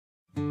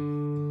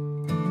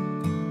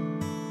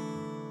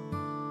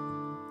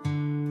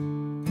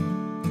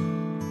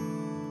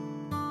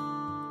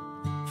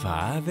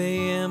5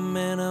 a.m.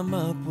 and I'm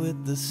up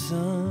with the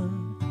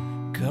sun.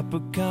 Cup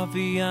of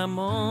coffee, I'm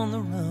on the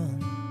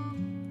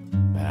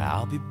run. But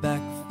I'll be back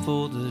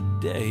before the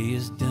day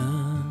is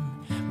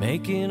done,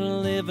 making a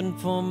living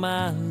for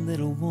my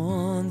little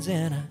ones.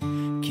 And I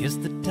kiss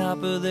the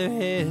top of their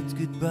heads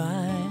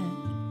goodbye,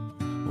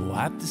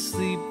 wipe the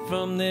sleep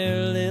from their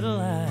little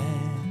eyes.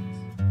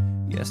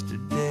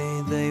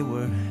 Yesterday they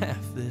were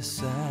half this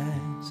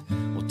size.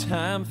 Well,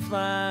 time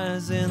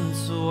flies, and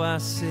so I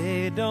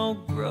say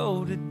don't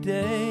grow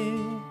today,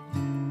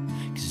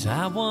 'cause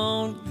I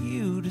want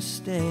you to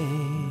stay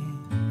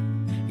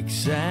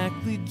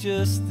exactly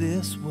just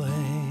this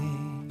way.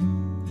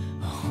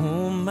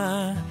 Oh,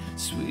 my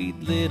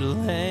sweet little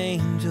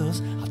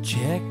angels, I'll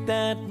check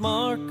that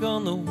mark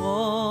on the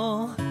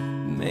wall,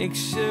 make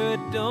sure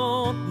it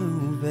don't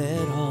move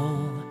at all,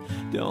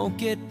 don't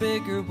get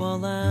bigger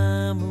while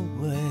I'm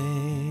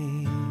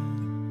away,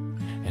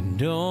 and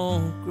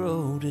don't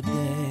grow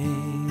today.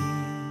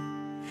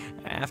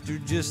 After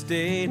just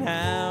 8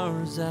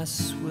 hours, I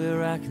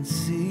swear I can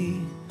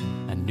see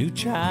a new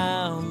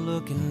child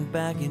looking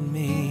back at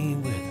me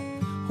with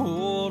a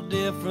whole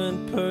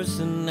different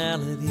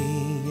personality.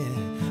 Yeah,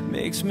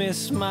 makes me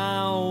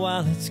smile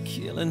while it's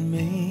killing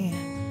me,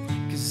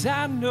 'cause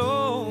I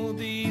know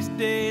these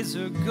days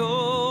are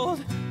gold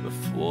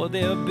before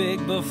they're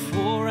big,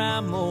 before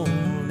I'm old.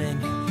 And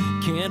you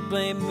can't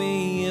blame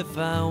me if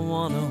I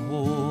wanna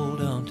hold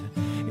on to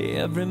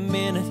every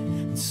minute.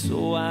 And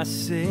so I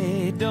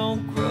say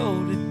don't grow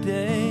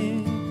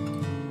today,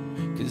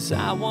 'cause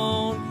I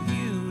want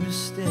you to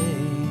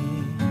stay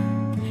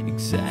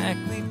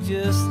exactly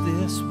just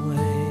this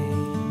way.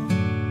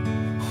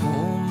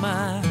 Oh,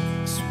 my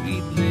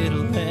sweet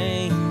little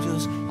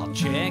angels, I'll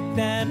check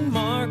that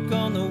mark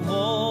on the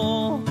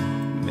wall,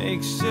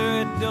 make sure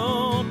it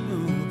don't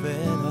move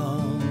at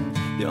all,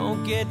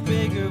 don't get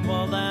bigger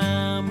while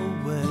I'm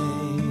away,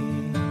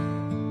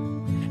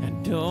 and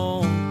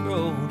don't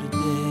grow today.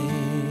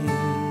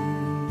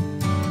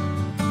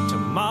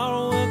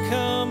 Tomorrow will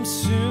come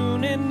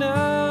soon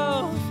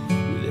enough,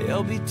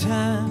 there'll be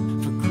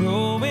time for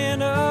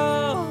growing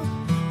up,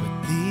 but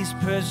these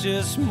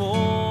precious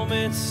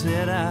moments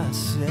that I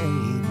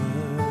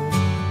savor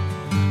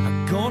are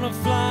gonna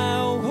fly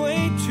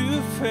away too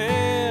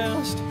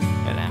fast,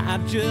 and I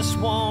just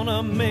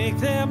wanna make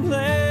them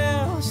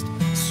last.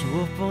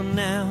 So for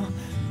now,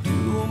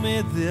 do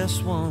me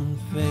this one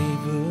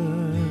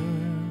favor,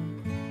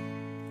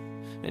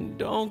 and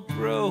don't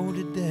grow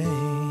today,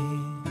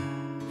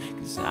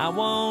 'cause I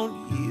want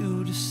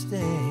you to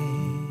stay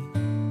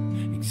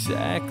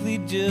exactly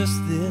just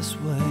this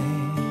way.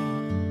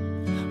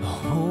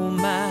 Oh,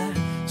 my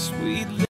sweet